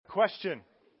Question.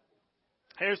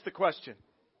 Here's the question.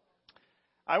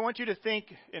 I want you to think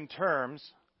in terms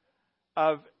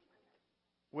of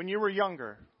when you were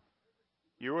younger.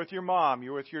 You were with your mom,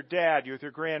 you were with your dad, you were with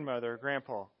your grandmother or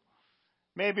grandpa.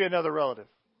 Maybe another relative.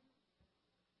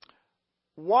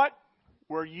 What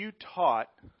were you taught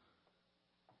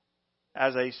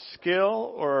as a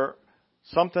skill or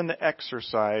something to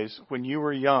exercise when you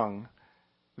were young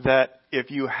that if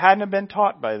you hadn't been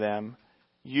taught by them,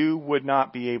 you would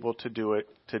not be able to do it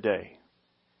today?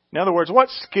 In other words, what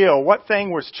skill, what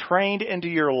thing was trained into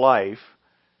your life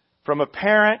from a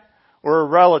parent or a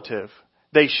relative?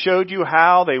 They showed you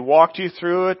how, they walked you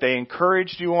through it, they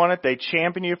encouraged you on it, they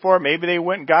championed you for it, maybe they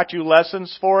went and got you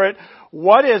lessons for it.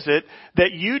 What is it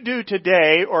that you do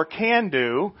today or can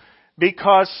do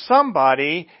because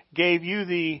somebody gave you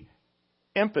the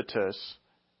impetus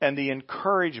and the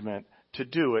encouragement to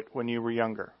do it when you were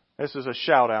younger? This is a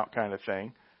shout out kind of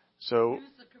thing. So,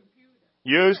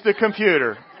 use the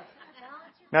computer.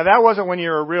 Now that wasn't when you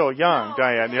were real young,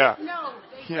 Diane, yeah. No,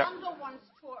 the younger ones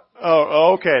taught me.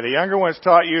 Oh, okay. The younger ones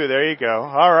taught you. There you go.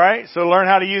 All right. So learn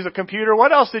how to use a computer.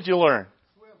 What else did you learn?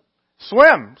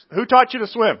 Swim. Who taught you to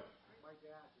swim? My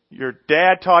dad. Your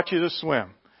dad taught you to swim.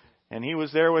 And he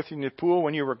was there with you in the pool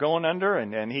when you were going under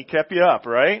and he kept you up,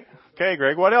 right? Okay,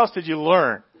 Greg. What else did you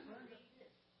learn?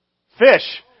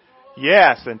 Fish.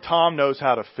 Yes. And Tom knows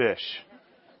how to fish.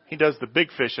 He does the big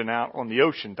fishing out on the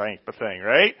ocean type of thing,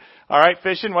 right? All right,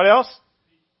 fishing. What else?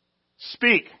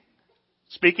 Speak.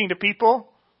 Speaking to people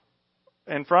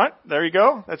in front. There you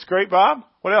go. That's great, Bob.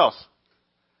 What else?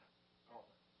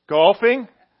 Golfing.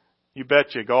 You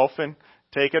betcha. Golfing.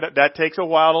 That takes a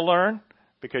while to learn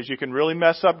because you can really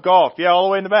mess up golf. Yeah, all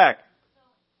the way in the back.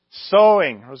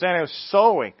 Sewing. Rosanna was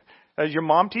sewing. Does your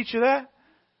mom teach you that?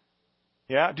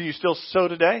 Yeah. Do you still sew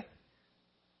today?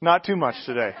 Not too much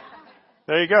today.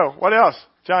 There you go. What else?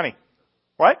 Johnny.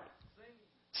 What?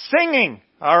 Singing.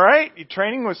 All right. You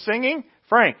training with singing?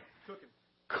 Frank.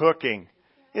 Cooking.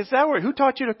 Is that where? Who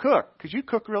taught you to cook? Because you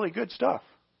cook really good stuff.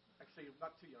 Actually,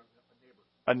 not too young.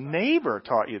 A neighbor. A neighbor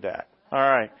taught you that. All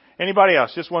right. Anybody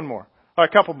else? Just one more. All right,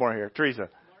 a couple more here. Teresa.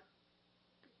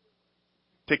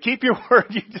 To keep your word,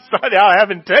 you decided how to have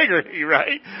integrity,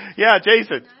 right? Yeah,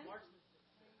 Jason.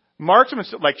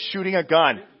 Marksmanship, like shooting a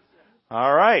gun.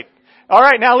 All right. All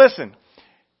right, now listen.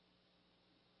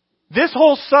 This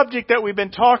whole subject that we've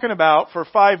been talking about for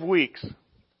 5 weeks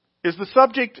is the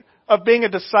subject of being a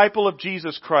disciple of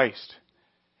Jesus Christ.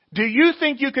 Do you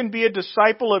think you can be a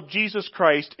disciple of Jesus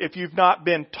Christ if you've not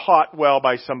been taught well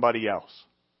by somebody else?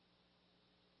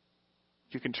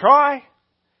 You can try.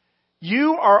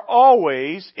 You are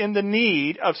always in the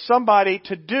need of somebody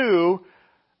to do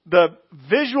the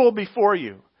visual before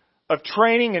you. Of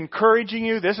training, encouraging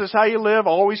you, this is how you live,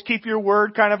 always keep your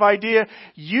word kind of idea.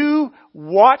 You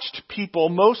watched people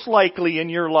most likely in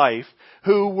your life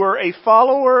who were a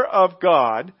follower of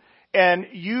God, and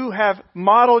you have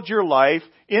modeled your life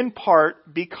in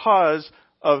part because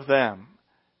of them.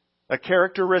 A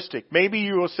characteristic. Maybe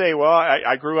you will say, well,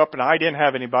 I grew up and I didn't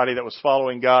have anybody that was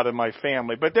following God in my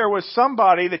family, but there was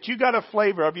somebody that you got a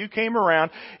flavor of, you came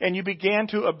around and you began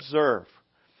to observe.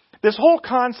 This whole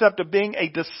concept of being a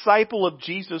disciple of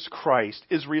Jesus Christ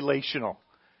is relational.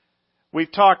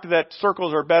 We've talked that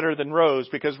circles are better than rows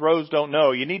because rows don't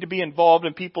know. You need to be involved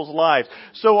in people's lives.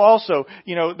 So also,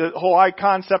 the whole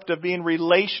concept of being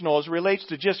relational as relates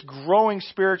to just growing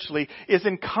spiritually is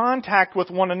in contact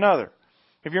with one another.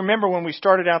 If you remember when we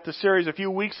started out the series a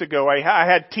few weeks ago, I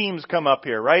had teams come up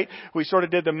here, right? We sort of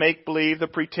did the make-believe, the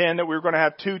pretend that we were going to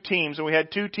have 2 teams, and we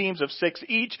had 2 teams of 6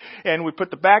 each, and we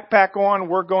put the backpack on.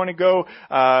 We're going to go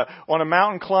on a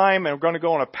mountain climb, and we're going to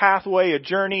go on a pathway, a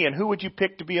journey, and who would you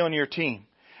pick to be on your team?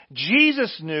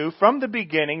 Jesus knew from the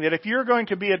beginning that if you're going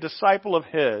to be a disciple of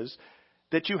His,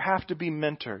 that you have to be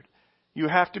mentored. You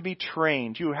have to be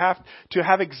trained. You have to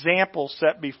have examples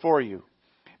set before you.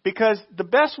 Because the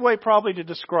best way probably to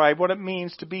describe what it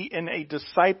means to be in a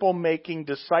disciple-making,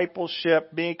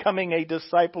 discipleship, becoming a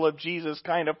disciple of Jesus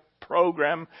kind of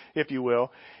program, if you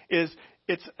will, is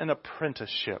it's an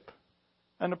apprenticeship.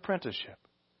 An apprenticeship.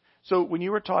 So when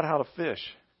you were taught how to fish,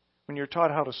 when you were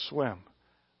taught how to swim,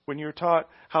 when you were taught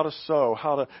how to sew,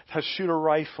 how to shoot a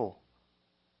rifle,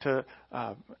 to,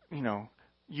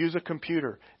 use a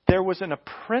computer, there was an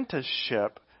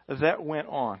apprenticeship that went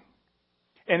on.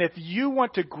 And if you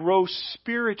want to grow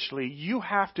spiritually, you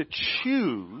have to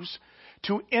choose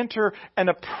to enter an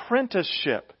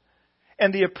apprenticeship.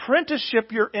 And the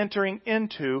apprenticeship you're entering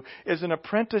into is an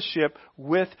apprenticeship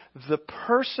with the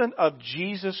person of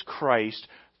Jesus Christ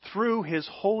through His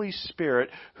Holy Spirit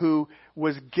who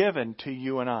was given to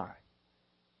you and I.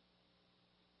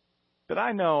 that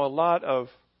I know a lot of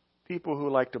people who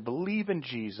like to believe in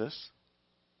Jesus,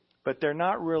 but they're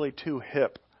not really too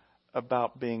hip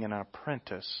about being an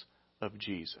apprentice of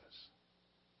Jesus.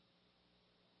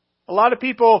 A lot of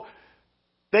people,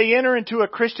 they enter into a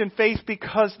Christian faith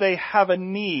because they have a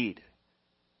need.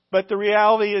 But the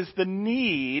reality is the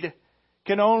need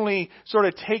can only sort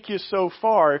of take you so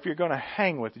far if you're going to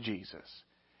hang with Jesus.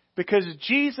 Because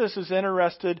Jesus is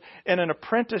interested in an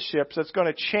apprenticeship that's going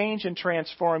to change and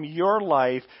transform your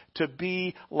life to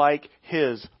be like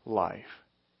His life.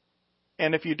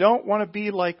 And if you don't want to be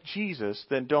like Jesus,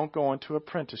 then don't go into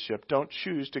apprenticeship. Don't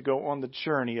choose to go on the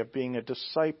journey of being a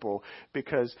disciple,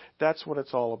 because that's what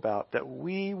it's all about, that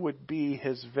we would be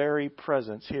His very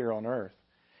presence here on earth.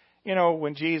 You know,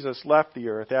 when Jesus left the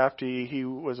earth after He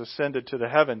was ascended to the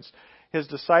heavens, His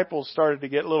disciples started to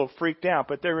get a little freaked out,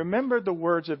 but they remembered the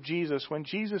words of Jesus when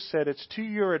Jesus said, "It's to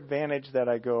your advantage that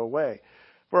I go away.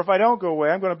 For if I don't go away,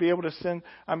 I'm going to be able to send,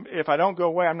 if I don't go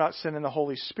away, I'm not sending the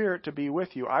Holy Spirit to be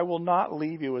with you. I will not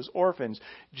leave you as orphans."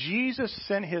 Jesus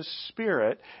sent His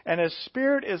Spirit, and His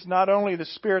Spirit is not only the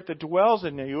Spirit that dwells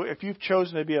in you, if you've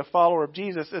chosen to be a follower of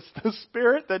Jesus, it's the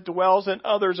Spirit that dwells in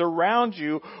others around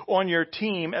you on your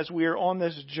team as we are on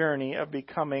this journey of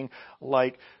becoming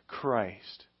like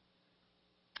Christ.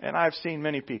 And I've seen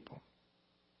many people,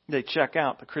 they check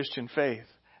out the Christian faith.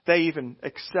 They even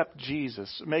accept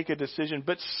Jesus, make a decision,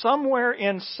 but somewhere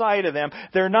inside of them,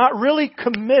 they're not really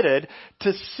committed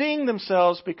to seeing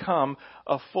themselves become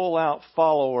a full-out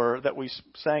follower that we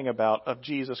sang about of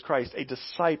Jesus Christ, a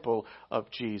disciple of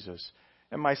Jesus.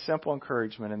 And my simple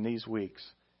encouragement in these weeks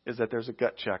is that there's a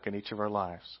gut check in each of our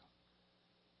lives.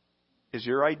 Is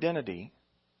your identity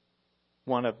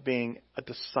one of being a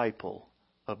disciple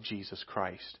of Jesus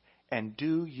Christ? And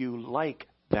do you like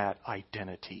that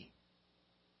identity?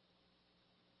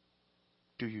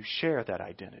 Do you share that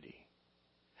identity?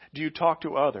 Do you talk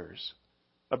to others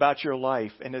about your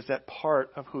life? And is that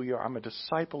part of who you are? I'm a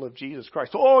disciple of Jesus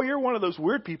Christ. Oh, you're one of those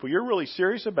weird people. You're really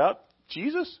serious about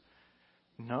Jesus?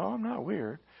 No, I'm not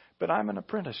weird. But I'm an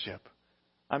apprenticeship.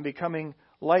 I'm becoming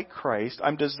like Christ.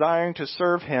 I'm desiring to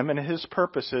serve Him and His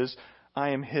purposes. I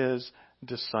am His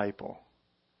disciple.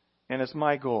 And it's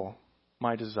my goal,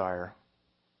 my desire,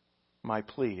 my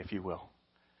plea, if you will,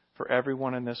 for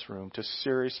everyone in this room to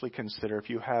seriously consider, if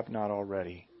you have not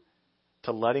already,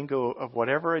 to letting go of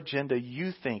whatever agenda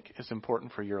you think is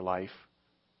important for your life,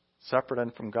 separate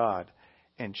and from God,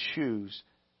 and choose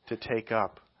to take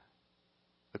up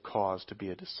the cause to be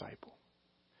a disciple.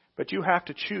 But you have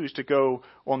to choose to go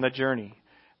on the journey.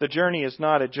 The journey is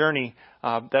not a journey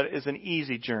that is an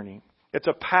easy journey. It's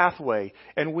a pathway.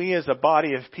 And we as a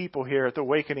body of people here at the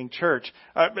Awakening Church,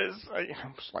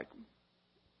 it's like,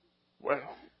 well,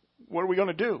 what are we going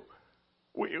to do?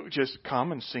 We just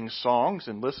come and sing songs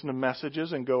and listen to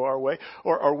messages and go our way?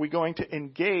 Or are we going to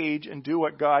engage and do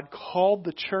what God called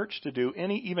the church to do?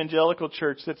 Any evangelical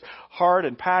church that's hard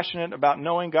and passionate about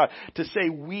knowing God, to say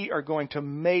we are going to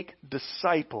make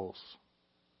disciples.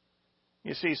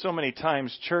 You see, so many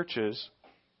times churches,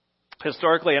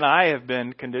 historically, and I have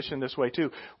been conditioned this way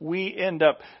too, we end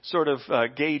up sort of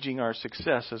gauging our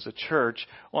success as a church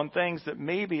on things that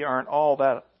maybe aren't all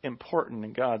that important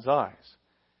in God's eyes.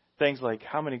 Things like,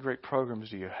 how many great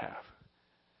programs do you have?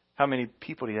 How many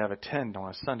people do you have attend on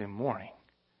a Sunday morning?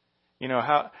 You know,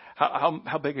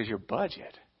 how big is your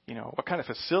budget? You know, what kind of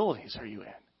facilities are you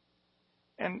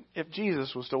in? And if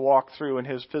Jesus was to walk through in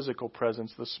His physical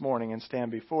presence this morning and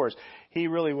stand before us, He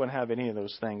really wouldn't have any of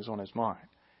those things on His mind.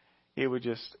 He would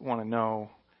just want to know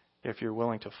if you're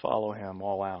willing to follow Him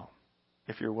all out,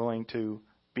 if you're willing to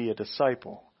be a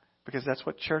disciple, because that's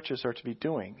what churches are to be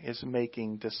doing, is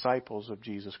making disciples of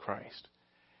Jesus Christ.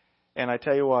 And I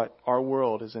tell you what, our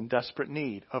world is in desperate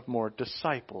need of more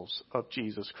disciples of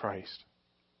Jesus Christ.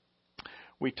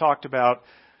 We talked about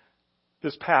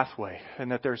this pathway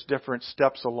and that there's different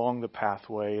steps along the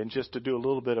pathway. And just to do a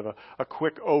little bit of a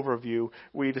quick overview,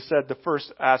 we said the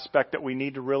first aspect that we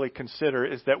need to really consider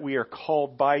is that we are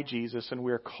called by Jesus and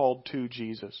we are called to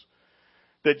Jesus.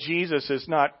 That Jesus is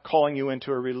not calling you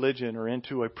into a religion or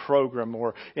into a program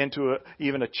or into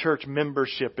even a church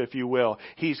membership, if you will.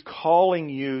 He's calling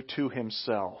you to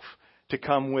Himself to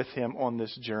come with Him on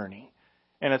this journey.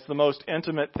 And it's the most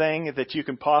intimate thing that you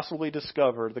can possibly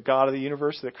discover. The God of the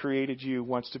universe that created you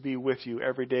wants to be with you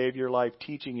every day of your life,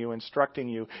 teaching you, instructing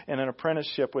you. In an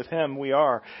apprenticeship with Him we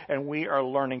are, and we are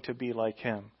learning to be like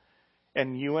Him.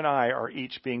 And you and I are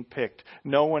each being picked.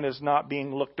 No one is not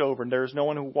being looked over. And there's no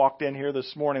one who walked in here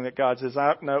this morning that God says,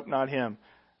 nope, not him.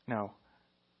 No,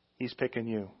 He's picking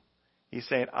you. He's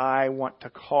saying, I want to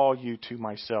call you to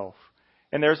myself.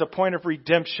 And there's a point of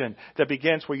redemption that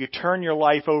begins where you turn your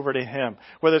life over to Him.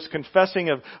 Whether it's confessing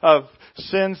of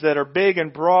sins that are big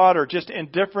and broad or just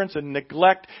indifference and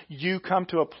neglect, you come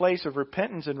to a place of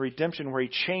repentance and redemption where He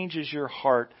changes your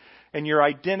heart and your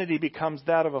identity becomes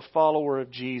that of a follower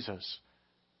of Jesus.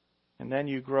 And then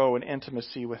you grow in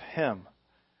intimacy with Him.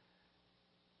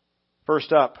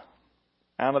 First up,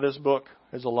 out of this book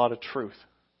is a lot of truth.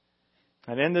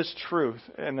 And in this truth,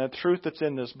 and the truth that's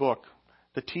in this book,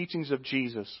 the teachings of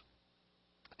Jesus,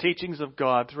 teachings of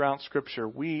God throughout Scripture,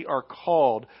 we are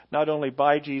called, not only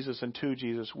by Jesus and to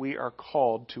Jesus, we are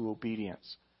called to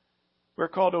obedience. We're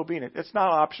called to obedience. It's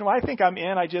not optional. I think I'm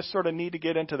in. I just sort of need to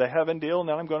get into the heaven deal and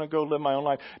then I'm going to go live my own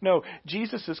life. No,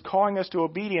 Jesus is calling us to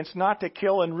obedience, not to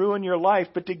kill and ruin your life,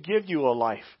 but to give you a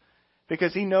life.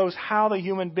 Because He knows how the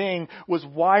human being was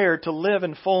wired to live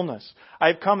in fullness. I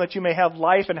have come that you may have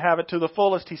life and have it to the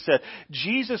fullest, He said.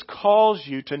 Jesus calls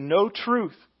you to know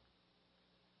truth.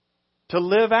 To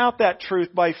live out that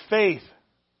truth by faith.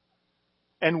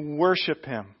 And worship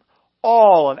Him.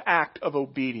 All an act of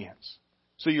obedience.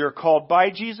 So you're called by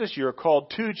Jesus, you're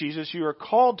called to Jesus, you are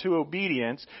called to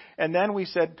obedience. And then we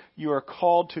said you are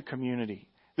called to community.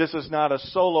 This is not a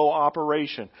solo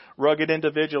operation. Rugged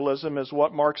individualism is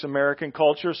what marks American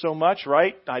culture so much,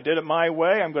 right? I did it my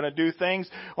way. I'm going to do things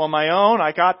on my own.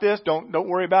 I got this. Don't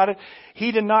worry about it.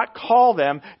 He did not call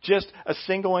them just a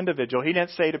single individual. He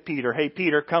didn't say to Peter, hey,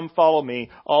 Peter, come follow me.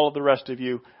 All of the rest of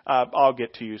you, I'll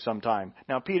get to you sometime.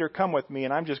 Now, Peter, come with me,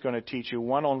 and I'm just going to teach you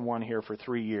one-on-one here for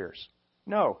 3 years.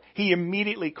 No, He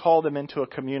immediately called them into a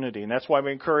community. And that's why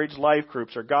we encourage life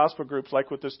groups or gospel groups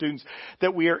like with the students,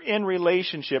 that we are in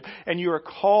relationship and you are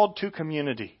called to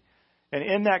community. And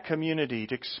in that community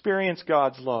to experience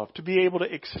God's love, to be able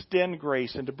to extend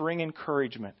grace and to bring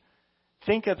encouragement.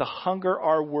 Think of the hunger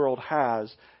our world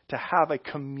has to have a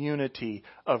community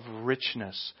of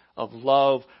richness, of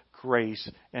love, grace,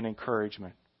 and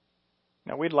encouragement.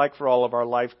 Now, we'd like for all of our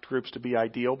life groups to be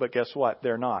ideal, but guess what?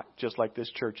 They're not, just like this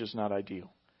church is not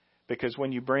ideal. Because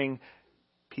when you bring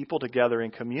people together in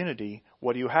community,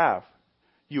 what do you have?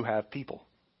 You have people.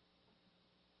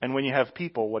 And when you have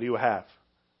people, what do you have?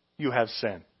 You have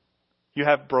sin. You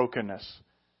have brokenness.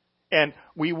 And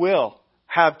we will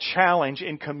have challenge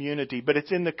in community, but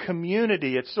it's in the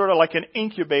community. It's sort of like an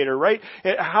incubator, right?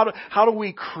 How do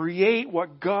we create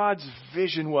what God's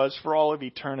vision was for all of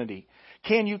eternity?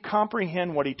 Can you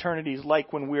comprehend what eternity is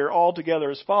like when we're all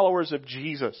together as followers of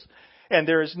Jesus? And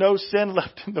there is no sin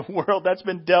left in the world. That's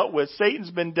been dealt with. Satan's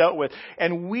been dealt with.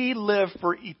 And we live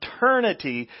for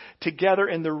eternity together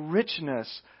in the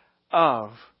richness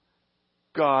of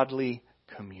godly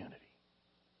community.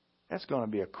 That's going to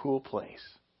be a cool place.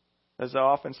 As I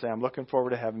often say, I'm looking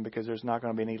forward to heaven because there's not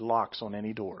going to be any locks on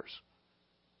any doors.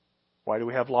 Why do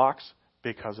we have locks?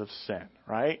 Because of sin,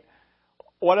 right?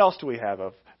 What else do we have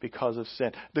of? Because of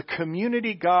sin. The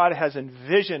community God has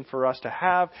envisioned for us to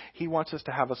have, He wants us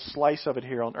to have a slice of it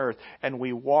here on earth. And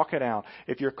we walk it out.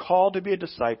 If you're called to be a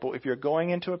disciple, if you're going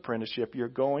into apprenticeship, you're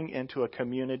going into a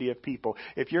community of people.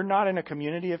 If you're not in a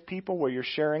community of people where you're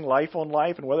sharing life on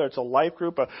life, and whether it's a life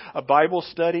group, a Bible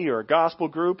study, or a gospel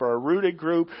group, or a rooted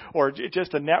group, or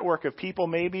just a network of people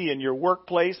maybe in your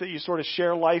workplace that you sort of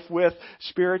share life with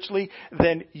spiritually,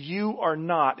 then you are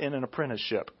not in an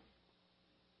apprenticeship.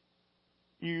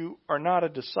 You are not a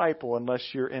disciple unless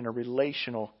you're in a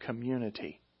relational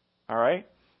community. All right?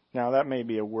 Now, that may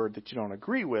be a word that you don't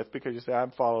agree with because you say,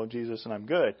 I'm following Jesus and I'm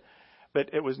good.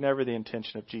 But it was never the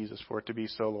intention of Jesus for it to be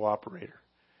solo operator.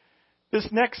 This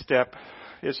next step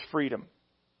is freedom.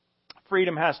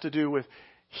 Freedom has to do with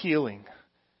healing.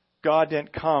 God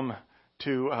didn't come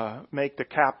to make the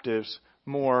captives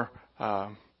more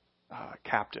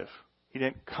captive. He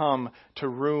didn't come to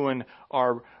ruin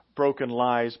our broken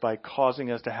lives by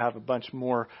causing us to have a bunch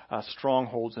more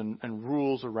strongholds and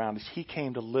rules around us. He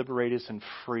came to liberate us and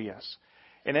free us.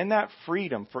 And in that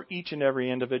freedom for each and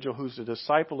every individual who's a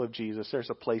disciple of Jesus, there's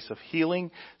a place of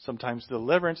healing, sometimes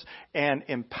deliverance, and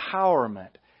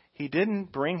empowerment. He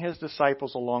didn't bring His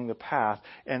disciples along the path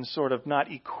and sort of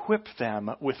not equip them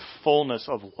with fullness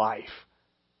of life.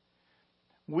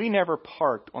 We never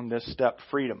parked on this step,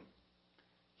 freedom.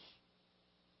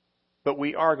 But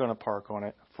we are going to park on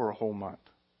it for a whole month.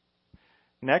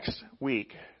 Next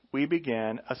week, we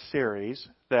begin a series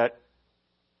that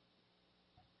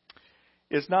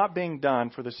is not being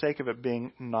done for the sake of it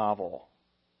being novel,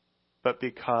 but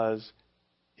because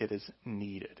it is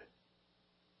needed.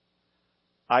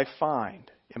 I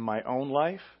find in my own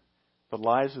life, the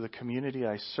lives of the community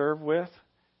I serve with,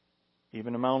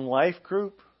 even in my own life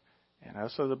group, and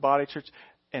also the body church,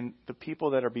 and the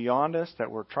people that are beyond us that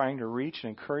we're trying to reach and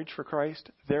encourage for Christ,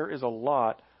 there is a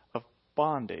lot of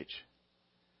bondage.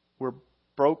 We're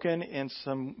broken in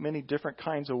many different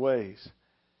kinds of ways.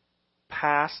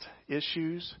 Past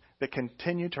issues that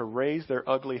continue to raise their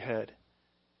ugly head.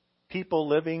 People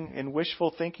living in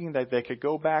wishful thinking that they could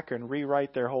go back and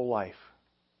rewrite their whole life.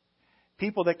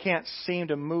 People that can't seem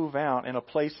to move out in a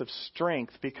place of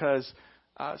strength because,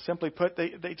 simply put,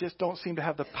 they just don't seem to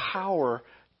have the power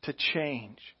to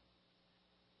change.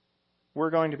 We're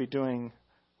going to be doing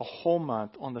a whole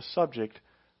month on the subject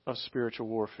of spiritual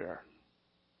warfare.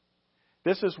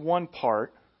 This is one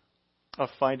part of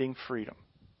finding freedom.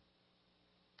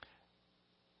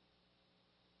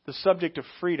 The subject of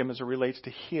freedom as it relates to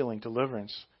healing,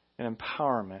 deliverance, and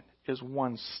empowerment is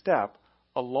one step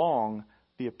along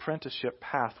the apprenticeship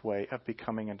pathway of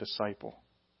becoming a disciple.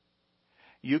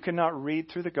 You cannot read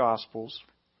through the Gospels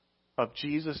of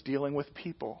Jesus dealing with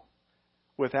people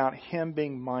without Him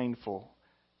being mindful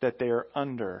that they are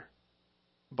under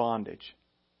bondage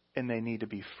and they need to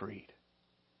be freed.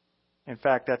 In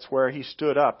fact, that's where He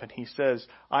stood up and He says,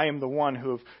 I am the one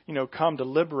who have come to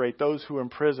liberate those who are in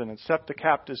prison and set the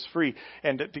captives free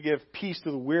and to give peace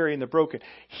to the weary and the broken.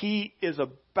 He is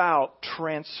about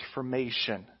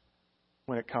transformation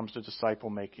when it comes to disciple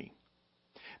making.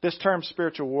 This term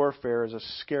spiritual warfare is a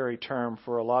scary term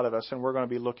for a lot of us, and we're going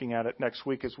to be looking at it next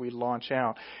week as we launch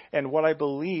out. And what I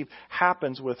believe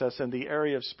happens with us in the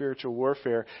area of spiritual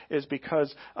warfare is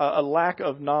because a lack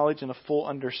of knowledge and a full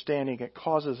understanding, it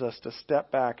causes us to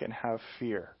step back and have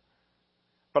fear.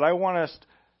 But I want us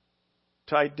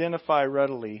to identify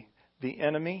readily the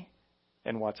enemy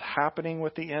and what's happening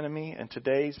with the enemy in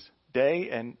today's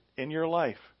day and in your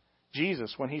life.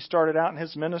 Jesus, when He started out in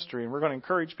His ministry, and we're going to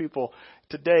encourage people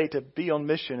today to be on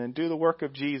mission and do the work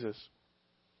of Jesus,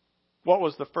 what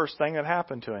was the first thing that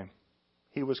happened to Him?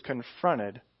 He was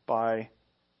confronted by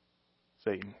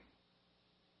Satan.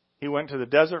 He went to the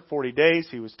desert 40 days.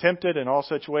 He was tempted in all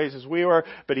such ways as we were,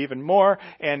 but even more.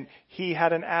 And he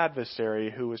had an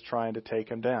adversary who was trying to take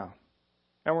him down.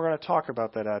 And we're going to talk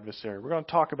about that adversary. We're going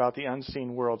to talk about the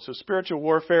unseen world. So spiritual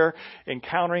warfare,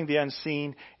 encountering the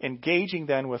unseen, engaging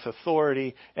then with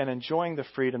authority, and enjoying the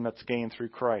freedom that's gained through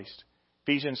Christ.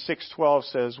 Ephesians 6:12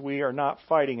 says, we are not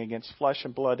fighting against flesh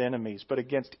and blood enemies, but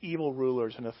against evil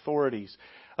rulers and authorities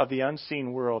of the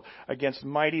unseen world, against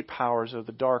mighty powers of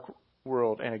the dark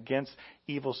world, and against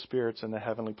evil spirits in the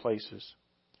heavenly places.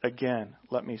 Again,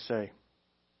 let me say,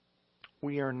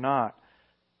 we are not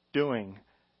doing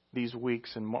these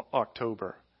weeks in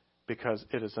October because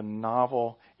it is a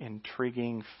novel,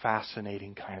 intriguing,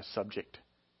 fascinating kind of subject.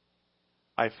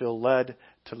 I feel led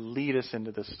to lead us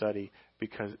into this study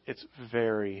because it's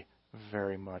very,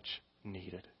 very much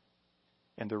needed.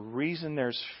 And the reason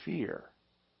there's fear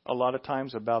a lot of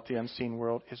times about the unseen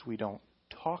world is we don't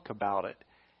talk about it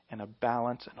in a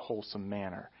balanced and wholesome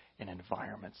manner in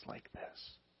environments like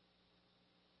this.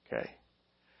 Okay.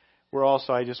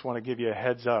 I just want to give you a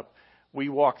heads up. We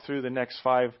walk through the next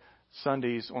 5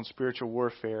 Sundays on spiritual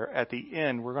warfare. At the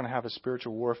end, we're going to have a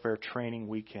spiritual warfare training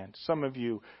weekend. Some of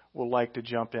you will like to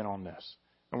jump in on this.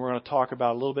 And we're going to talk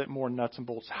about a little bit more nuts and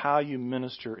bolts, how you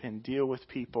minister and deal with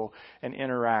people and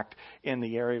interact in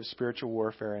the area of spiritual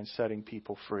warfare and setting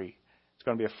people free. It's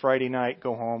going to be a Friday night,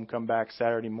 go home, come back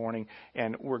Saturday morning,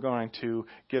 and we're going to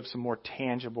give some more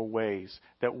tangible ways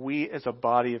that we as a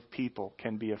body of people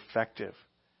can be effective.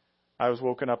 I was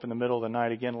woken up in the middle of the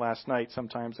night again last night.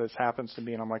 Sometimes this happens to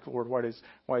me, and I'm like, Lord, why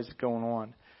is it going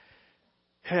on?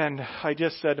 And I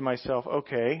just said to myself,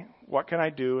 okay, what can I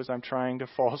do as I'm trying to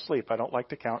fall asleep? I don't like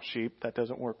to count sheep. That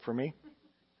doesn't work for me.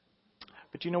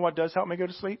 But you know what does help me go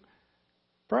to sleep?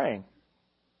 Praying.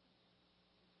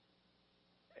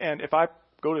 And if I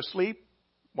go to sleep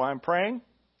while I'm praying,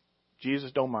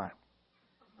 Jesus don't mind.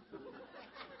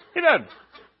 He doesn't.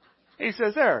 He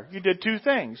says, there, you did 2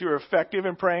 things. You were effective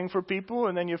in praying for people,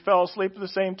 and then you fell asleep at the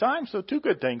same time, so 2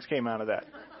 good things came out of that.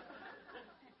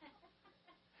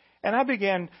 And I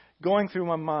began going through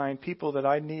my mind people that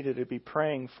I needed to be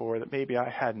praying for that maybe I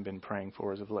hadn't been praying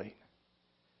for as of late.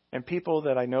 And people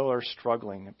that I know are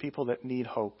struggling, and people that need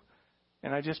hope.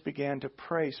 And I just began to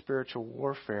pray spiritual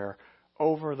warfare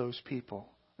over those people.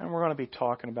 And we're going to be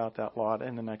talking about that a lot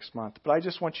in the next month. But I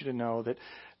just want you to know that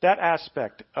that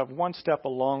aspect of one step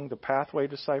along the pathway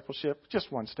of discipleship,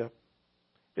 just one step,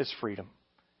 is freedom.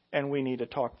 And we need to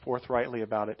talk forthrightly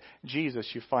about it. Jesus,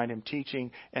 you find Him teaching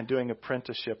and doing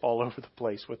apprenticeship all over the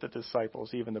place with the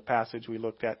disciples. Even the passage we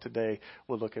looked at today,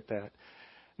 we'll look at that.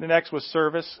 The next was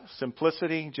service,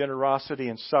 simplicity, generosity,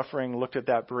 and suffering. Looked at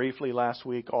that briefly last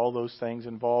week, all those things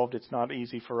involved. It's not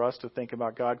easy for us to think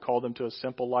about God called them to a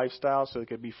simple lifestyle so they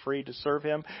could be free to serve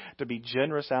Him, to be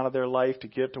generous out of their life, to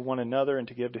give to one another and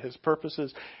to give to His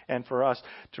purposes, and for us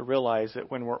to realize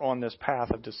that when we're on this path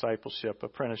of discipleship,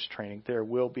 apprentice training, there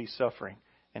will be suffering.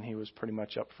 And He was pretty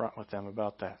much upfront with them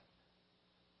about that.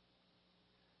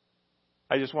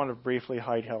 I just want to briefly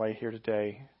highlight here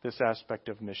today this aspect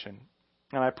of mission.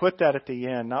 And I put that at the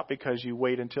end, not because you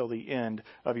wait until the end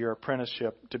of your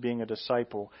apprenticeship to being a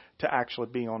disciple to actually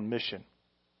be on mission.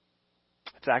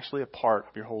 It's actually a part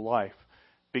of your whole life,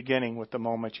 beginning with the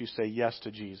moment you say yes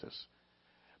to Jesus.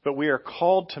 But we are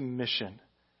called to mission,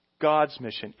 God's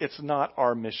mission. It's not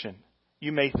our mission.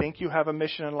 You may think you have a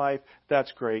mission in life.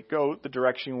 That's great. Go the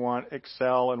direction you want,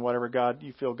 excel in whatever God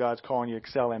you feel God's calling you to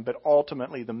excel in. But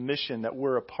ultimately, the mission that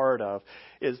we're a part of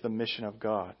is the mission of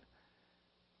God.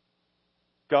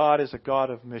 God is a God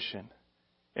of mission,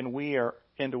 and we are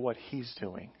into what He's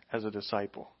doing as a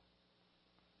disciple.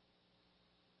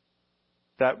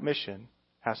 That mission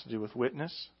has to do with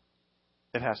witness.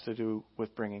 It has to do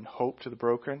with bringing hope to the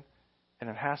broken, and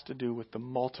it has to do with the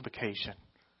multiplication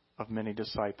of many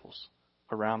disciples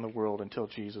around the world until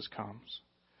Jesus comes.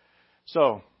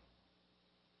 So,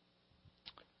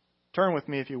 turn with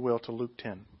me, if you will, to Luke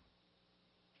 10,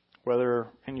 whether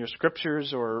in your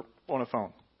scriptures or on a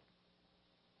phone.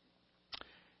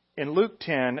 In Luke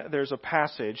 10, there's a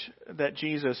passage that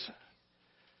Jesus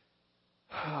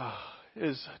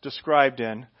is described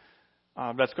in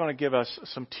that's going to give us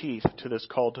some teeth to this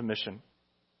call to mission.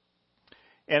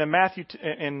 And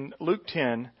in Luke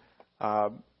 10,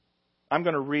 I'm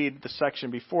going to read the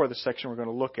section before the section we're going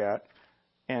to look at.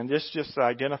 And this just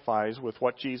identifies with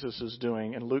what Jesus is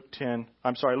doing in Luke 9,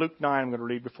 I'm going to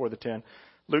read before the 10.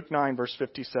 Luke 9, verse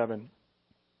 57.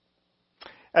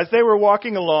 As they were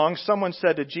walking along, someone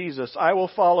said to Jesus, "I will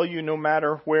follow you no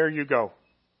matter where you go."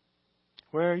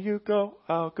 Where you go,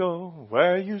 I'll go.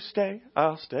 Where you stay,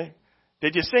 I'll stay.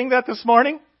 Did you sing that this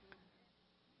morning?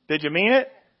 Did you mean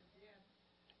it?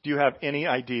 Do you have any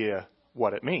idea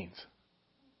what it means?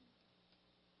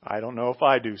 I don't know if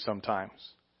I do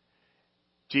sometimes.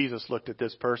 Jesus looked at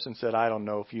this person and said, "I don't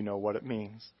know if you know what it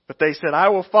means." But they said, "I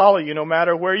will follow you no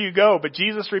matter where you go." But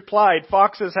Jesus replied,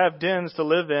 "Foxes have dens to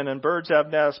live in and birds have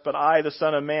nests, but I, the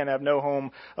Son of Man, have no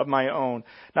home of my own,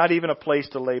 not even a place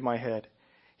to lay my head."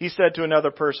 He said to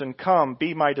another person, "Come,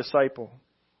 be my disciple."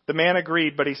 The man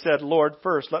agreed, but he said, "Lord,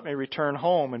 first let me return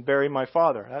home and bury my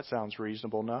father." That sounds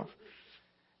reasonable enough.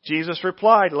 Jesus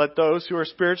replied, "Let those who are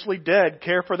spiritually dead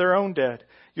care for their own dead.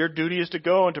 Your duty is to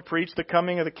go and to preach the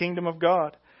coming of the kingdom of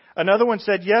God." Another one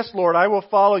said, "Yes, Lord, I will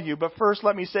follow you, but first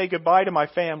let me say goodbye to my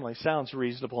family." Sounds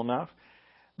reasonable enough.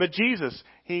 But Jesus,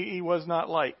 he was not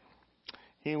light.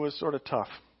 He was sort of tough.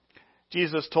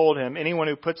 Jesus told him, "Anyone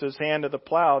who puts his hand to the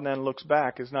plow and then looks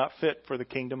back is not fit for the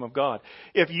kingdom of God."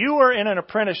 If you are in an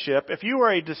apprenticeship, if you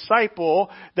are a disciple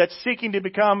that's seeking to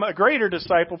become a greater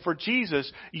disciple for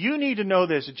Jesus, you need to know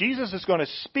this. Jesus is going to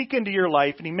speak into your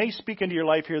life, and He may speak into your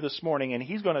life here this morning, and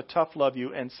He's going to tough love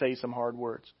you and say some hard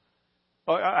words.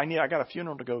 "Oh, I got a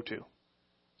funeral to go to.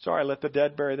 Sorry, let the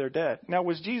dead bury their dead." Now,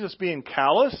 was Jesus being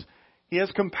callous? He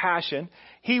has compassion.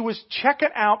 He was checking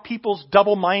out people's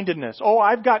double-mindedness. "Oh,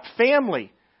 I've got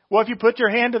family." Well, if you put your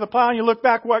hand to the plow and you look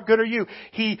back, what good are you?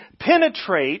 He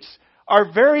penetrates our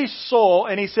very soul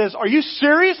and He says, "Are you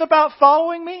serious about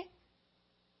following me?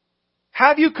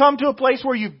 Have you come to a place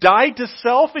where you've died to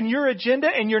self and your agenda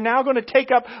and you're now going to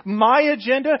take up my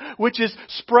agenda, which is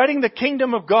spreading the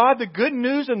kingdom of God, the good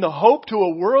news and the hope to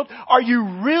a world? Are you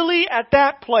really at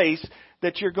that place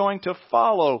that you're going to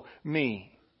follow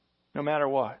me no matter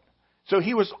what?" So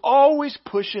He was always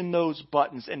pushing those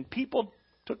buttons, and people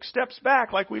took steps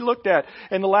back like we looked at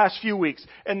in the last few weeks.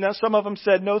 And then some of them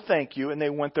said, "No, thank you," and they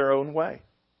went their own way.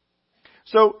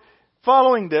 So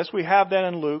following this, we have that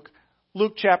in Luke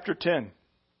chapter 10.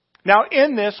 Now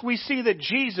in this, we see that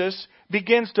Jesus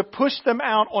begins to push them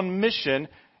out on mission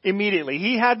immediately.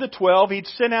 He had the 12. He'd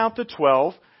sent out the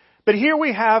 12. But here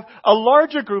we have a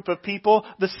larger group of people,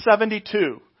 the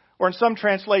 72. Or in some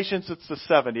translations, it's the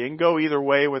 70. It can go either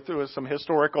way with some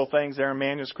historical things there in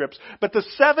manuscripts. But the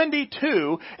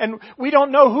 72, and we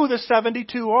don't know who the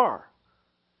 72 are.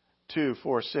 2,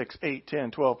 4, 6, 8,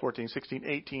 10, 12, 14, 16,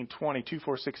 18, 20. 2,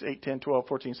 4, 6, 8, 10, 12,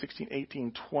 14, 16,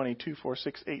 18, 20. 2, 4,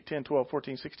 6, 8, 10, 12,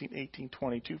 14, 16, 18,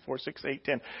 20. 2, 4, 6, 8,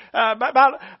 10.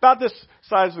 About this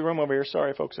size of the room over here.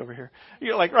 Sorry, folks over here.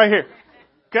 You're like right here.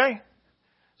 Okay?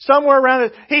 Somewhere around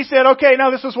it. He said, "Okay,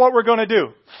 now this is what we're going to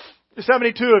do. The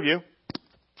 72 of you,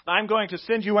 I'm going to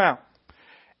send you out.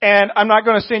 And I'm not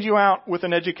going to send you out with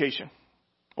an education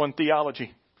on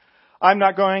theology. I'm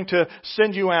not going to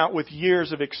send you out with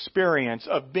years of experience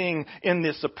of being in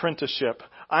this apprenticeship.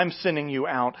 I'm sending you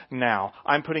out now.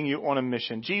 I'm putting you on a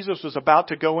mission. Jesus was about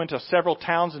to go into several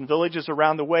towns and villages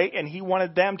around the way, and He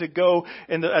wanted them to go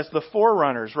as the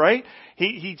forerunners, right?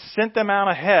 He sent them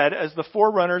out ahead as the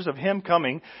forerunners of Him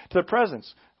coming to the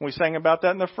presence. And we sang about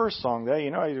that in the first song.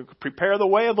 You prepare the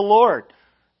way of the Lord.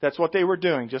 That's what they were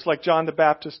doing, just like John the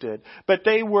Baptist did. But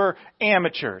they were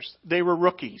amateurs. They were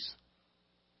rookies.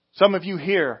 Some of you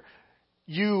here,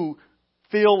 you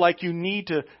feel like you need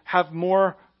to have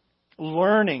more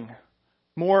learning,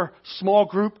 more small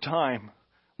group time,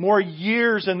 more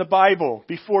years in the Bible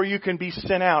before you can be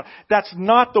sent out. That's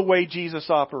not the way Jesus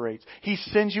operates. He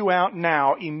sends you out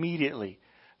now, immediately.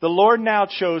 The Lord now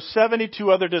chose 72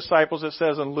 other disciples, it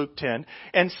says in Luke 10,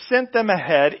 and sent them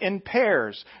ahead in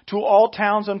pairs to all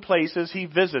towns and places He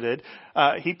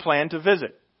planned to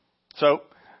visit. So,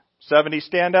 70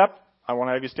 stand up. I want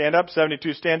to have you stand up.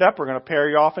 72 stand up. We're going to pair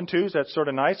you off in twos. That's sort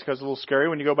of nice because it's a little scary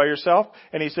when you go by yourself.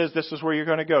 And He says this is where you're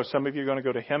going to go. Some of you are going to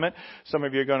go to Hemet. Some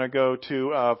of you are going to go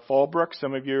to Fallbrook.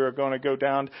 Some of you are going to go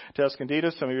down to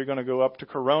Escondido. Some of you are going to go up to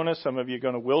Corona. Some of you are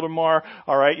going to Wildemar.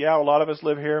 All right, yeah, a lot of us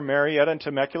live here, Marietta and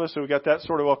Temecula, so we got that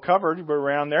sort of well covered. We're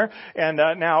around there. And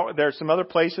now there's some other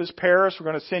places. Paris, we're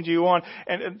going to send you on.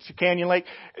 And Canyon Lake.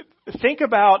 Think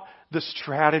about the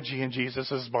strategy in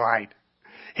Jesus' mind.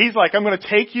 He's like, I'm going to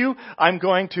take you. I'm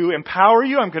going to empower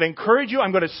you. I'm going to encourage you.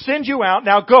 I'm going to send you out.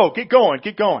 Now go. Get going.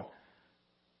 Get going.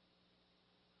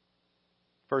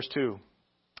 Verse 2.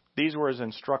 These were His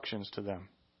instructions to them.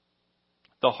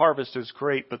 The harvest is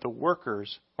great, but the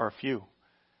workers are few.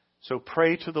 So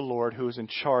pray to the Lord who is in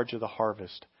charge of the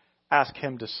harvest. Ask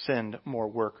Him to send more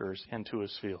workers into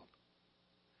His field.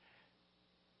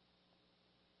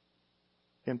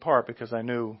 In part because I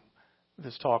knew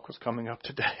this talk was coming up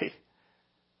today.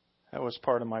 That was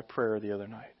part of my prayer the other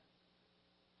night.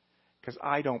 Because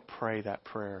I don't pray that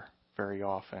prayer very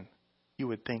often. You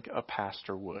would think a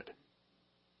pastor would.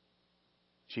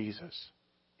 Jesus,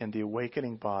 in the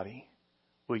awakening body,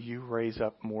 will you raise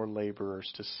up more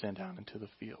laborers to send out into the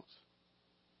fields?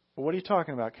 Well, what are you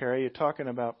talking about, Carrie? You're talking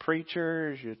about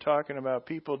preachers. You're talking about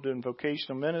people doing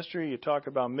vocational ministry. You talk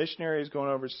about missionaries going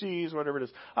overseas, whatever it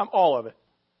is. I'm all of it.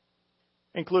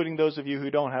 Including those of you who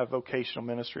don't have vocational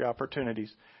ministry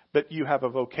opportunities. But you have a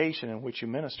vocation in which you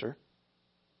minister.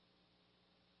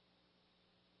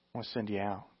 I want to send you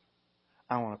out.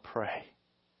 I want to pray.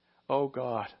 Oh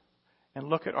God. And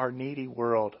look at our needy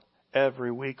world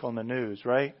every week on the news,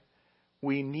 right?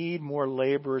 We need more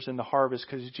laborers in the harvest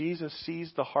because Jesus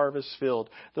sees the harvest field.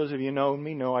 Those of you who know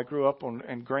me know I grew up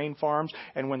in grain farms.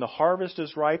 And when the harvest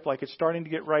is ripe, like it's starting to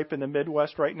get ripe in the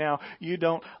Midwest right now, you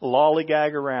don't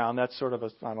lollygag around. That's sort of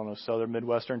a, Southern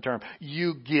Midwestern term.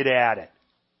 You get at it.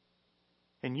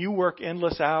 And you work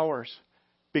endless hours.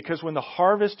 Because when the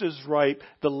harvest is ripe,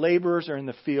 the laborers are in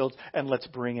the fields, and let's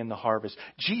bring in the harvest.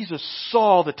 Jesus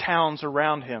saw the towns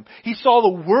around Him. He saw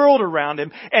the world around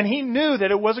Him, and He knew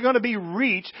that it wasn't going to be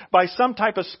reached by some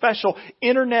type of special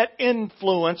internet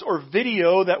influence or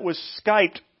video that was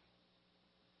Skyped.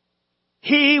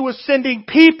 He was sending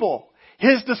people,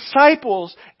 His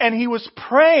disciples, and He was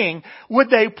praying, would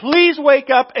they please wake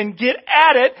up and get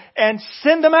at it and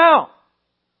send them out?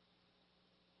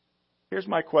 Here's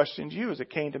my question to you as it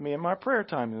came to me in my prayer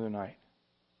time the other night.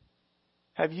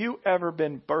 Have you ever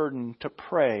been burdened to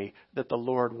pray that the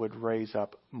Lord would raise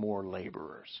up more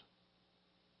laborers?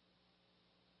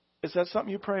 Is that something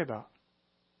you pray about?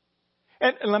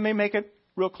 And let me make it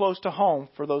real close to home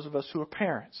for those of us who are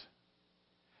parents.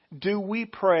 Do we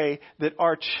pray that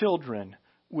our children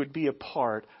would be a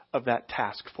part of that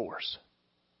task force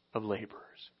of laborers?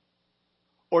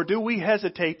 Or do we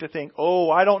hesitate to think,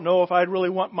 I don't know if I'd really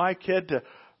want my kid to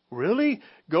really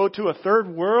go to a third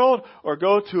world or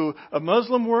go to a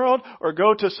Muslim world or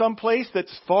go to some place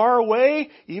that's far away,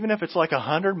 even if it's like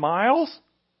 100 miles?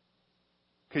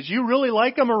 Because you really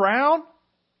like them around?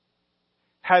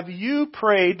 Have you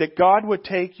prayed that God would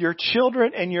take your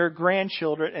children and your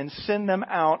grandchildren and send them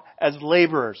out as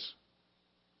laborers?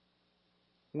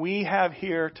 We have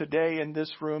here today in this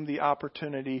room the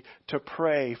opportunity to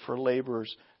pray for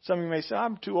laborers. Some of you may say,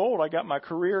 I'm too old. I got my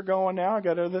career going now. I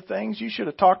got other things. You should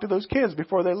have talked to those kids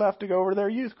before they left to go over to their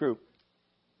youth group.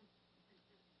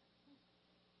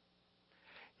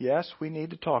 Yes, we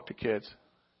need to talk to kids.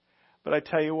 But I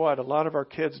tell you what, a lot of our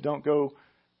kids don't go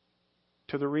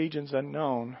to the regions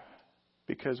unknown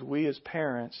because we as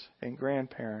parents and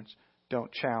grandparents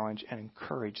don't challenge and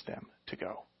encourage them to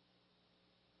go.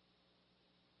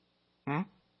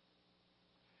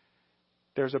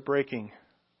 There's a breaking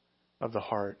of the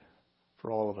heart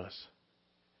for all of us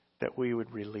that we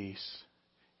would release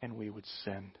and we would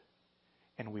send,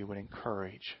 and we would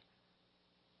encourage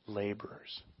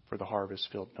laborers for the harvest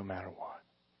field no matter what.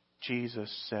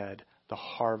 Jesus said, the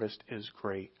harvest is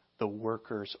great, the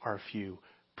workers are few.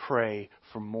 Pray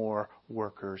for more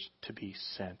workers to be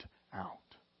sent out.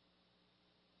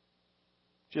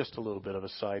 Just a little bit of a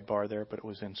sidebar there, but it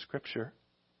was in Scripture.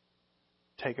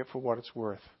 Take it for what it's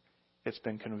worth. It's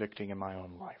been convicting in my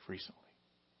own life recently.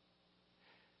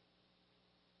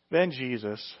 Then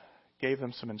Jesus gave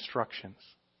them some instructions.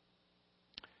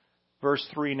 Verse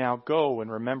 3, now go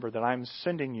and remember that I'm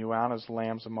sending you out as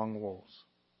lambs among wolves.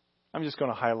 I'm just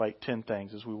going to highlight 10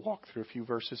 things as we walk through a few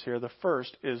verses here. The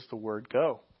first is the word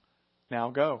go. Now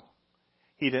go.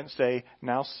 He didn't say,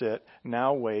 now sit,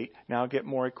 now wait, now get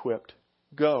more equipped.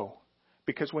 Go.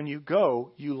 Because when you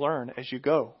go, you learn as you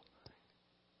go.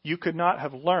 You could not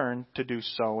have learned to do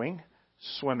sewing,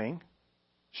 swimming,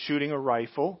 shooting a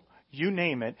rifle, you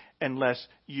name it, unless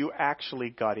you actually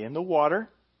got in the water,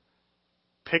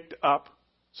 picked up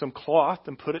some cloth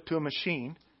and put it to a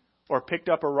machine, or picked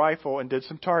up a rifle and did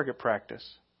some target practice.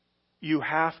 You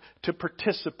have to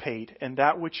participate in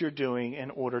that which you're doing in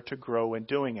order to grow in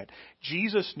doing it.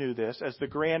 Jesus knew this as the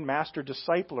grand master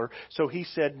discipler, so he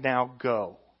said, now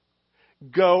go.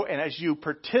 Go, and as you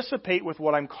participate with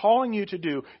what I'm calling you to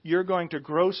do, you're going to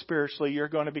grow spiritually. You're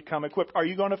going to become equipped. Are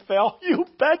you going to fail? You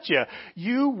betcha.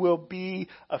 You will be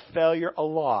a failure a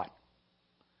lot.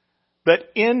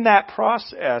 But in that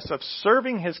process of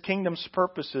serving His kingdom's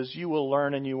purposes, you will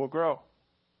learn and you will grow.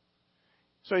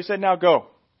 So He said, now go.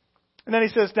 And then He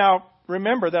says, now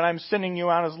remember that I'm sending you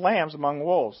out as lambs among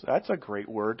wolves. That's a great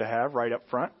word to have right up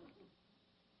front.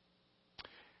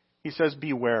 He says,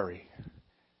 be wary.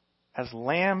 As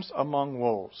lambs among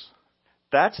wolves.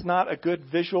 That's not a good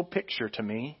visual picture to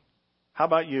me. How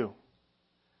about you?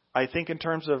 I think in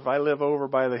terms of, I live over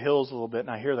by the hills a little bit and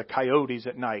I hear the coyotes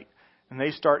at night and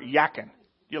they start yakking.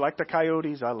 You like the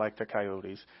coyotes? I like the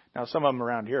coyotes. Now some of them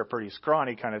around here are pretty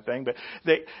scrawny kind of thing, but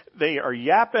they are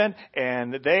yapping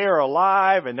and they are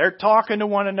alive and they're talking to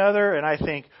one another, and I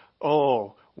think,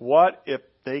 oh, what if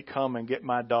they come and get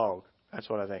my dog? That's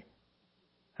what I think.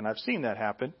 And I've seen that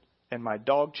happen. And my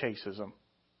dog chases them.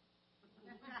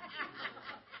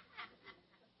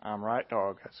 I'm right,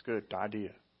 dog. That's a good idea.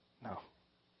 No.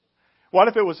 What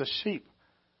if it was a sheep?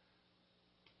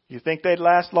 You think they'd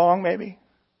last long, maybe?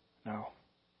 No.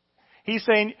 He's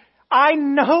saying, I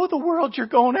know the world you're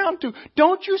going out to.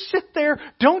 Don't you sit there.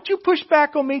 Don't you push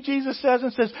back on me, Jesus says,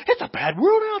 and says, it's a bad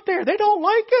world out there. They don't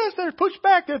like us. They're pushed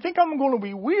back. They think I'm going to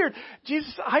be weird.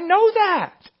 Jesus, I know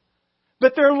that.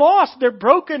 But they're lost, they're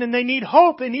broken, and they need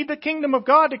hope. They need the kingdom of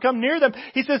God to come near them.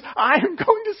 He says, I am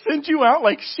going to send you out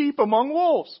like sheep among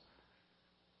wolves.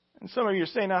 And some of you are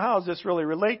saying, now how does this really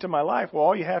relate to my life? Well,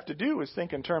 all you have to do is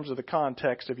think in terms of the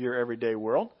context of your everyday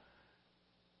world.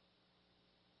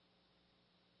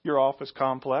 Your office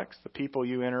complex, the people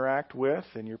you interact with,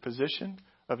 and your position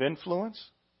of influence.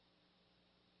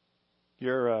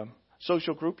 Your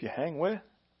social group you hang with,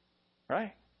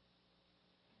 right?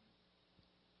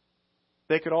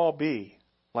 They could all be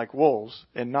like wolves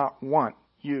and not want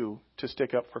you to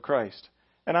stick up for Christ.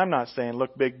 And I'm not saying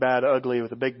look big, bad, ugly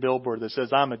with a big billboard that says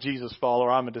I'm a Jesus follower,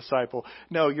 I'm a disciple.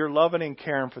 No, you're loving and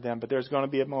caring for them, but there's going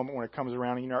to be a moment when it comes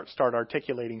around and you start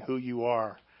articulating who you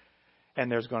are.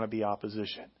 And there's going to be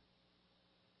opposition.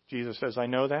 Jesus says, I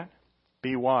know that.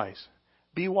 Be wise.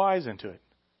 Be wise into it.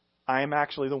 I am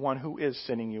actually the one who is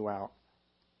sending you out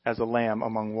as a lamb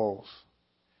among wolves.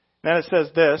 Then it says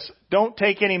this, don't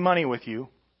take any money with you,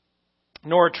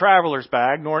 nor a traveler's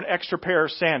bag, nor an extra pair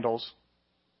of sandals.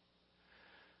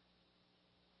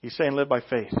 He's saying live by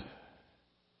faith.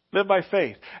 Live by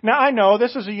faith. Now I know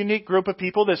this is a unique group of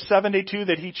people, this 72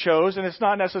 that He chose, and it's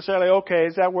not necessarily, okay,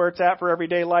 is that where it's at for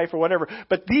everyday life or whatever.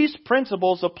 But these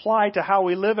principles apply to how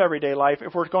we live everyday life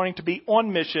if we're going to be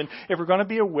on mission, if we're going to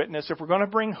be a witness, if we're going to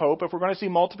bring hope, if we're going to see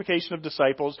multiplication of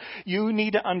disciples. You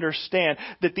need to understand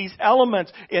that these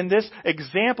elements in this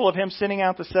example of Him sending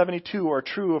out the 72 are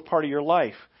true of part of your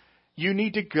life. You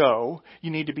need to go.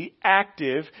 You need to be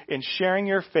active in sharing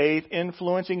your faith,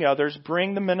 influencing others,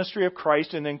 bring the ministry of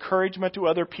Christ and encouragement to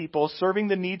other people, serving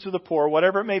the needs of the poor,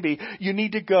 whatever it may be. You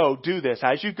need to go do this.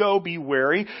 As you go, be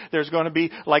wary. There's going to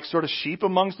be like sort of sheep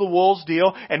amongst the wolves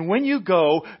deal. And when you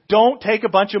go, don't take a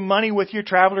bunch of money with your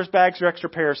traveler's bags or extra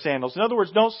pair of sandals. In other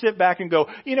words, don't sit back and go,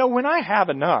 when I have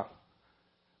enough,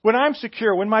 when I'm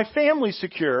secure, when my family's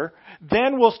secure,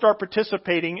 then we'll start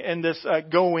participating in this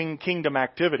going kingdom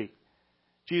activity.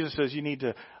 Jesus says you need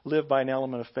to live by an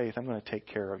element of faith. I'm going to take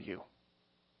care of you.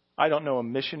 I don't know a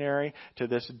missionary to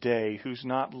this day who's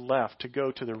not left to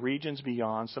go to the regions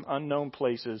beyond, some unknown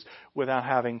places, without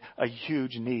having a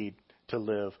huge need to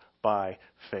live by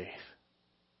faith.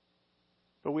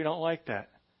 But we don't like that.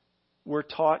 We're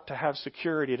taught to have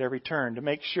security at every turn, to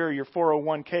make sure your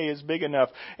 401k is big enough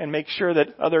and make sure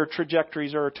that other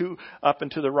trajectories are up and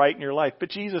to the right in your life.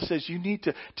 But Jesus says you need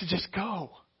to just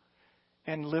go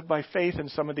and live by faith in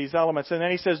some of these elements. And then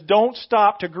he says, don't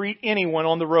stop to greet anyone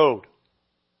on the road.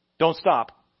 Don't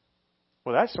stop.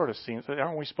 Well, that sort of seems,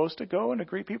 aren't we supposed to go and to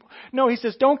greet people? No, he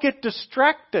says, don't get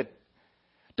distracted.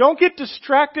 Don't get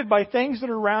distracted by things that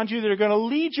are around you that are going to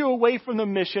lead you away from the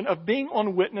mission of being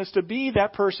on witness, to be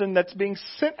that person that's being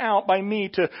sent out by me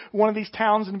to one of these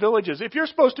towns and villages. If you're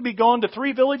supposed to be going to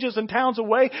 3 villages and towns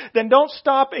away, then don't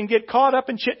stop and get caught up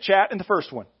in chit-chat in the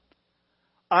first one.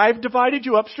 I've divided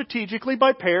you up strategically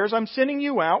by pairs. I'm sending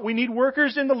you out. We need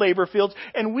workers in the labor fields,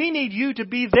 and we need you to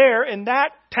be there in that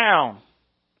town.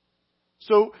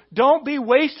 So don't be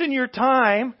wasting your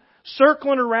time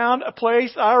circling around a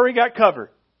place I already got covered.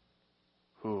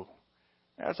 Ooh,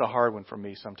 that's a hard one for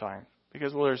me sometimes.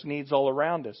 Because, well, there's needs all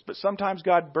around us. But sometimes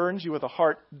God burns you with a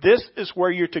heart. This is where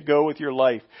you're to go with your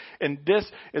life. And this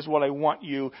is what I want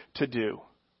you to do.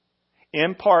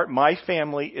 In part, my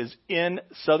family is in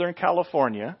Southern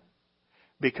California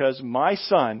because my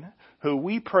son, who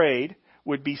we prayed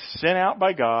would be sent out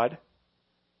by God,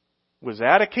 was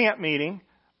at a camp meeting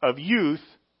of youth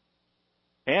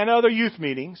and other youth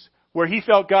meetings where he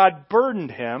felt God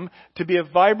burdened him to be a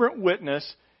vibrant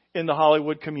witness in the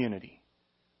Hollywood community.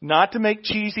 Not to make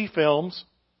cheesy films,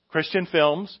 Christian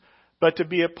films, but to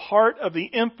be a part of the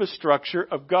infrastructure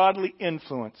of godly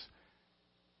influence.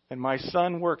 And my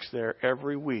son works there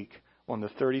every week on the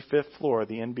 35th floor of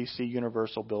the NBC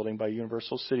Universal building by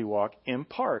Universal City Walk, in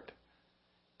part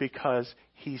because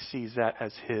he sees that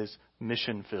as his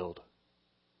mission field.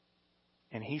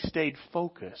 And he stayed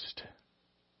focused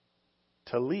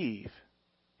to leave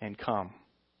and come.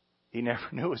 He never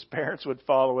knew his parents would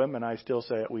follow him, and I still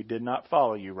say it. We did not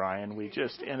follow you, Ryan. We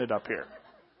just ended up here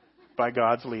by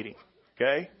God's leading.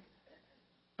 Okay?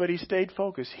 But he stayed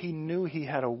focused. He knew he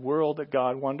had a world that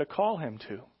God wanted to call him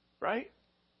to. Right?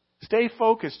 Stay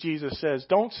focused, Jesus says.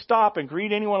 Don't stop and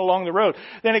greet anyone along the road.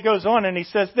 Then it goes on and he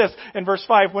says this in verse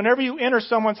 5. Whenever you enter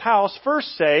someone's house, first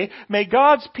say, may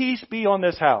God's peace be on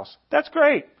this house. That's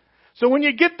great. So when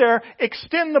you get there,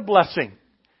 extend the blessing.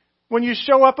 When you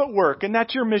show up at work, and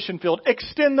that's your mission field,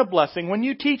 extend the blessing. When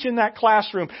you teach in that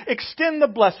classroom, extend the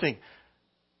blessing.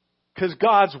 Because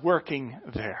God's working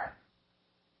there.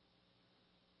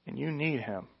 And you need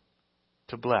Him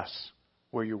to bless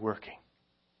where you're working.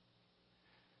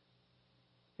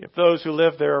 If those who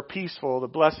live there are peaceful, the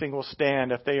blessing will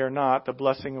stand. If they are not, the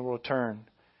blessing will return.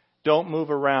 Don't move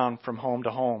around from home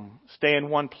to home. Stay in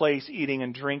one place eating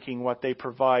and drinking what they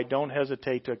provide. Don't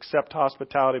hesitate to accept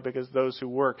hospitality because those who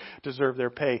work deserve their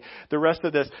pay. The rest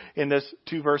of this, in this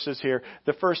 2 verses here,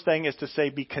 the first thing is to say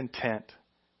be content.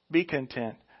 Be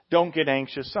content. Don't get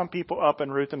anxious. Some people up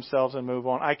and root themselves and move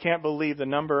on. I can't believe the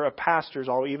number of pastors,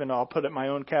 I'll put it in my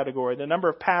own category, the number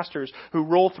of pastors who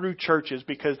roll through churches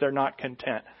because they're not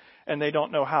content. And they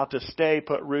don't know how to stay,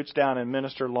 put roots down, and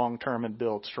minister long term and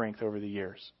build strength over the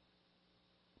years.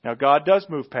 Now, God does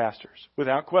move pastors,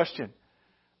 without question.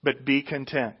 But be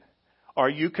content. Are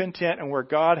you content in where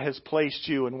God has placed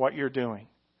you and what you're doing?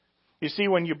 You see,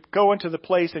 when you go into the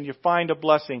place and you find a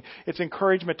blessing, it's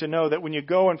encouragement to know that when you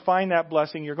go and find that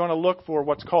blessing, you're going to look for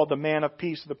what's called the man of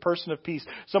peace, the person of peace,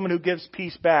 someone who gives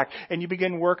peace back. And you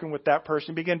begin working with that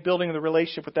person, you begin building the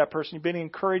relationship with that person, you begin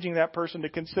encouraging that person to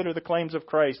consider the claims of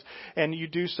Christ. And you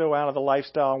do so out of the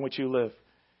lifestyle in which you live.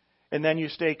 And then you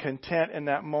stay content in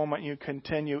that moment. You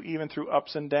continue even through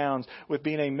ups and downs with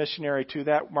being a missionary to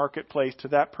that marketplace, to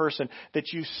that person,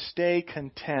 that you stay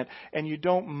content and you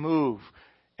don't move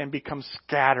and become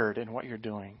scattered in what you're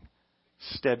doing.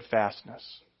 Steadfastness.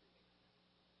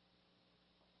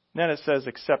 Then it says,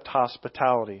 accept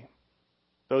hospitality.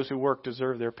 Those who work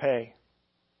deserve their pay.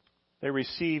 They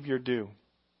receive your due.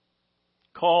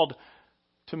 Called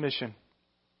to mission.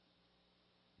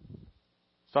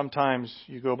 Sometimes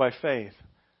you go by faith.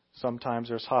 Sometimes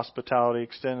there's hospitality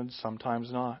extended,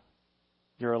 sometimes not.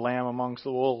 You're a lamb amongst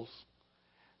the wolves.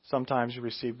 Sometimes you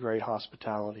receive great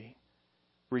hospitality.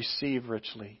 Receive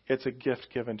richly. It's a gift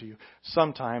given to you.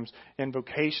 Sometimes in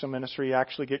vocational ministry you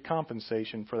actually get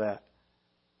compensation for that.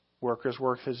 Workers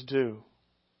work his due.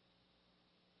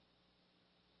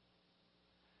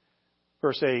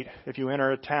 Verse 8, if you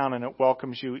enter a town and it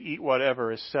welcomes you, eat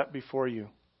whatever is set before you.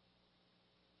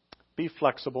 Be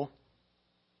flexible.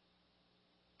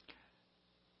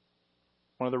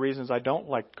 One of the reasons I don't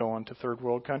like going to third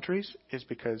world countries is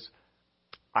because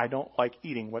I don't like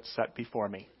eating what's set before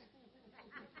me.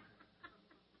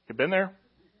 You've been there?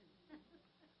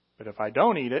 But if I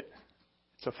don't eat it,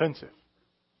 It's offensive.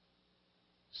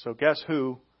 So guess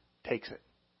who takes it?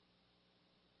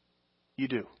 You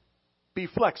do. Be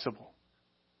flexible.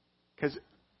 Because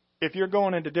if you're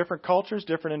going into different cultures,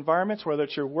 different environments, whether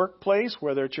it's your workplace,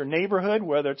 whether it's your neighborhood,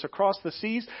 whether it's across the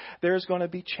seas, there's going to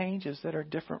be changes that are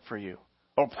different for you.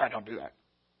 Oh, I don't do that.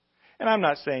 And I'm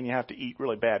not saying you have to eat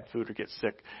really bad food or get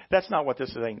sick. That's not what this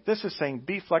is saying. This is saying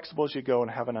be flexible as you go and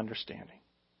have an understanding.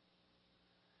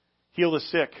 Heal the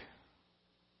sick.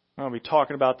 I'll be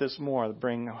talking about this more to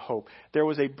bring hope. There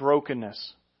was a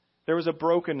brokenness. There was a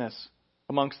brokenness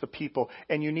amongst the people.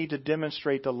 And you need to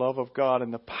demonstrate the love of God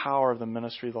and the power of the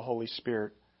ministry of the Holy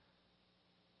Spirit.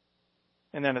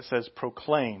 And then it says,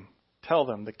 proclaim. Tell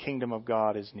them the kingdom of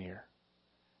God is near.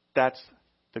 That's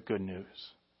the good news.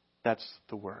 That's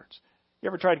the words. You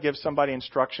ever try to give somebody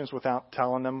instructions without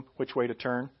telling them which way to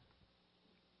turn?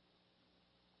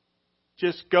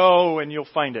 Just go and you'll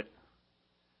find it.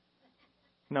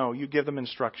 No, you give them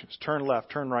instructions. Turn left,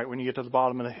 turn right. When you get to the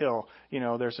bottom of the hill,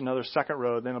 there's another second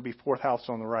road, then it'll be fourth house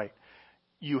on the right.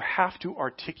 You have to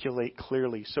articulate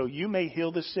clearly. So you may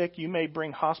heal the sick, you may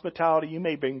bring hospitality, you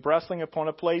may bring blessing upon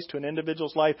a place to an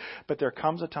individual's life, but there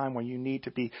comes a time when you need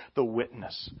to be the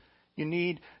witness. You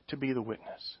need to be the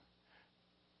witness.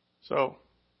 So,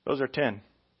 those are 10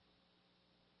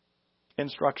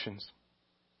 instructions.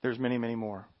 There's many, many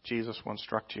more. Jesus will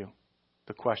instruct you.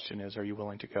 The question is, are you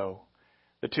willing to go?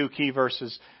 The 2 key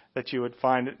verses that you would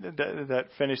find that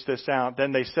finish this out.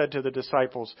 Then they said to the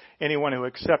disciples, anyone who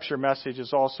accepts your message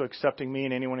is also accepting me,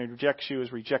 and anyone who rejects you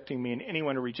is rejecting me, and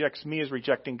anyone who rejects me is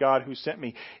rejecting God who sent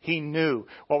me. He knew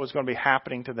what was going to be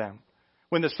happening to them.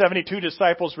 When the 72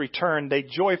 disciples returned, they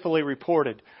joyfully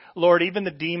reported, Lord, even the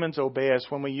demons obey us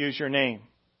when we use your name.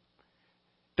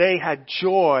 They had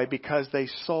joy because they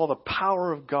saw the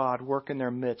power of God work in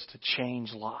their midst to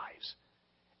change lives.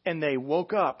 And they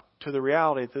woke up to the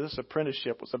reality that this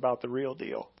apprenticeship was about the real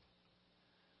deal.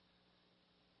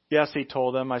 Yes, he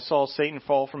told them, I saw Satan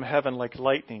fall from heaven like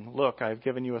lightning. Look, I have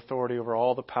given you authority over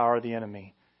all the power of the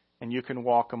enemy, and you can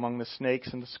walk among the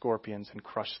snakes and the scorpions and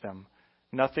crush them.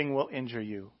 Nothing will injure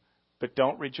you. But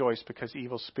don't rejoice because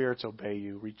evil spirits obey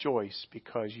you. Rejoice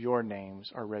because your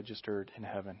names are registered in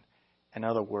heaven. In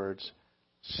other words,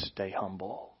 stay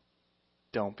humble.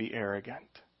 Don't be arrogant.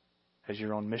 As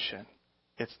your own mission,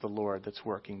 it's the Lord that's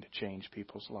working to change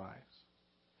people's lives.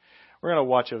 We're going to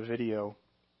watch a video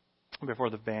before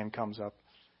the band comes up.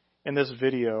 And this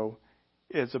video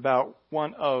is about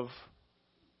one of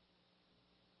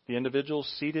the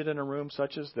individuals seated in a room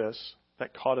such as this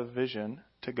that caught a vision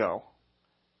to go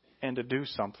and to do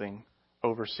something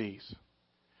overseas.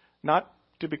 Not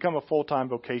to become a full-time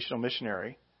vocational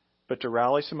missionary, but to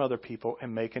rally some other people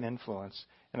and make an influence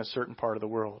in a certain part of the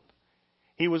world.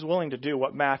 He was willing to do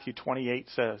what Matthew 28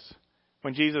 says.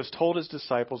 When Jesus told his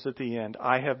disciples at the end,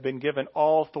 I have been given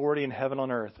all authority in heaven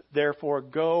and on earth. Therefore,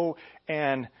 go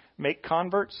and make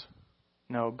converts.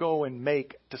 No, go and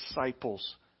make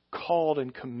disciples, called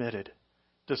and committed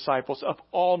disciples of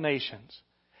all nations,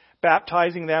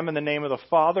 baptizing them in the name of the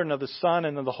Father and of the Son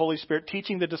and of the Holy Spirit,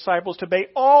 teaching the disciples to obey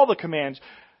all the commands,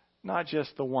 not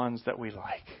just the ones that we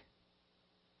like.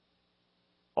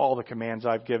 All the commands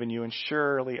I've given you, and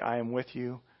surely I am with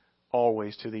you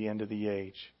always to the end of the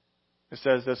age. It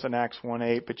says this in Acts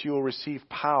 1:8, but you will receive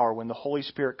power when the Holy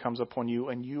Spirit comes upon you,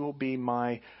 and you will be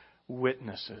my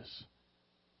witnesses.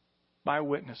 My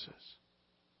witnesses.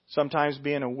 Sometimes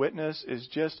being a witness is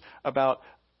just about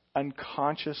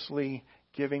unconsciously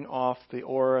giving off the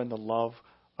aura and the love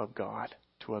of God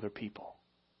to other people.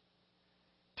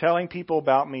 Telling people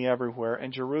about me everywhere,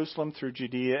 in Jerusalem, through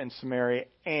Judea and Samaria,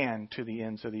 and to the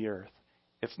ends of the earth.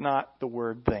 It's not the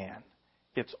word than.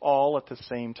 It's all at the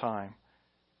same time.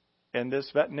 And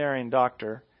this veterinarian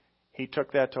doctor, he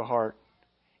took that to heart.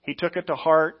 He took it to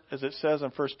heart, as it says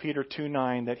in 1 Peter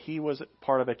 2:9, that he was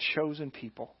part of a chosen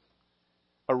people.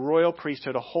 A royal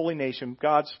priesthood, a holy nation,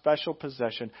 God's special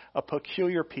possession, a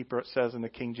peculiar people, it says in the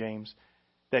King James,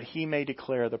 that he may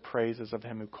declare the praises of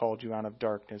him who called you out of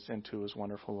darkness into his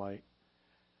wonderful light.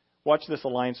 Watch this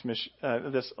alliance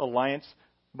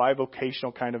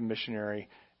bivocational kind of missionary,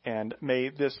 and may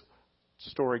this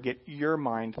story get your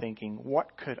mind thinking,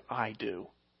 what could I do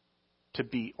to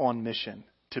be on mission,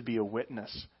 to be a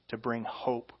witness, to bring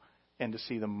hope, and to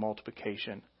see the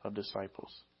multiplication of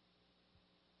disciples?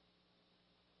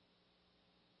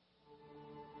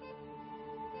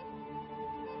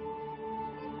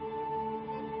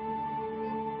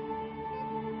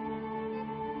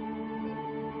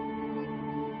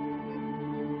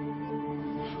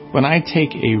 When I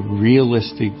take a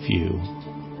realistic view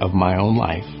of my own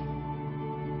life,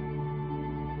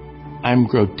 I'm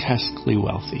grotesquely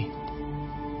wealthy.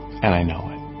 and I know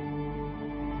it.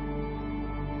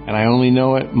 And I only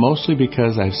know it mostly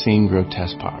because I've seen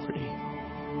grotesque poverty.